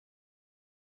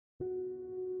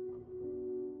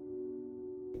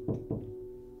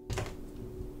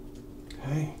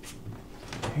Hey.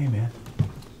 Hey, man.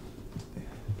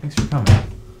 Thanks for coming.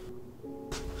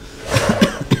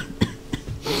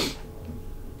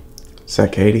 Is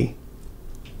that Katie?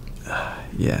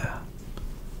 Yeah.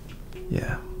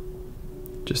 Yeah.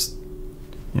 Just,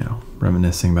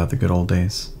 reminiscing about the good old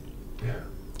days. Yeah.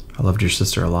 I loved your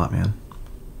sister a lot, man.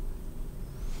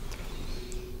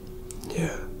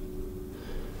 Yeah.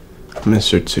 I miss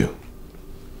her too.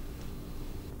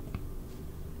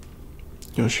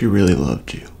 She really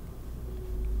loved you.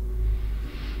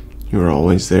 You were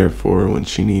always there for her when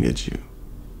she needed you.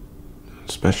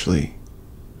 Especially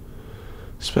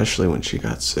when she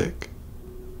got sick.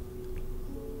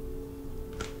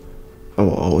 I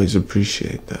will always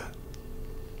appreciate that.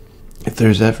 If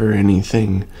there's ever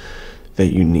anything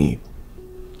that you need.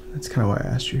 That's kind of why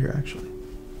I asked you here, actually.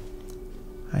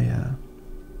 I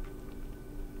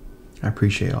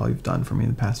appreciate all you've done for me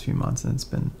the past few months,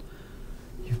 and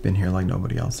you've been here like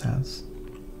nobody else has.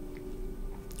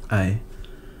 I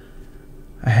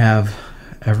have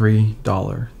every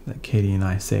dollar that Katie and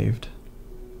I saved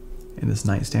in this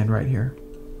nightstand right here.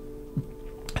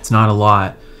 It's not a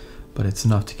lot, but it's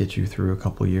enough to get you through a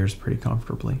couple years pretty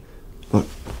comfortably. Look,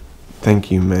 thank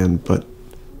you, man, but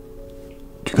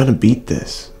you're gonna beat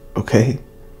this, okay?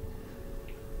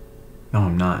 No,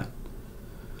 I'm not.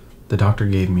 The doctor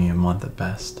gave me a month at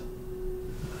best.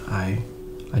 I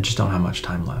just don't have much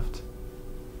time left.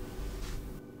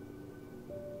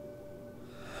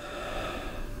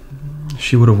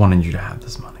 She would have wanted you to have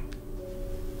this money.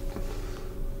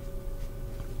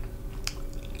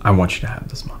 I want you to have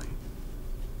this money.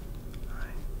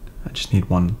 I just need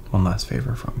one last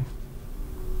favor from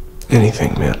you.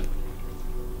 Anything, man.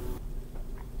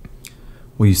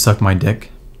 Will you suck my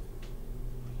dick?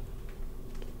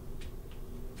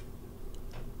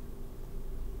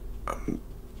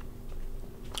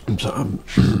 I'm sorry.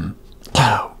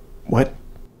 What?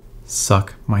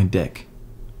 Suck my dick.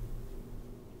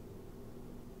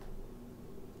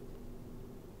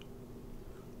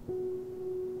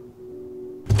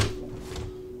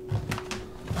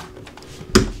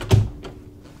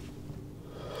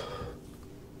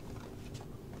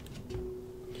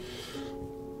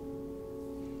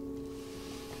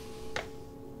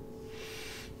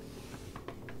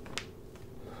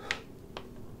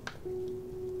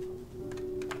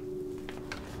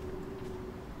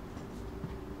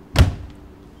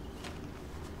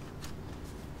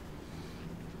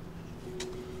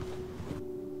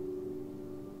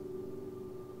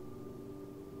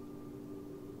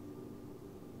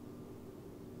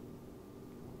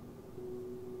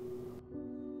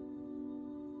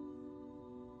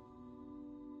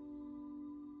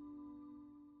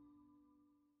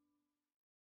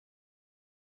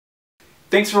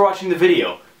 Thanks for watching the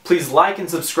video. Please like and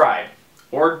subscribe.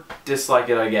 Or dislike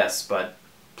it, I guess, but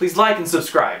please like and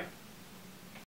subscribe.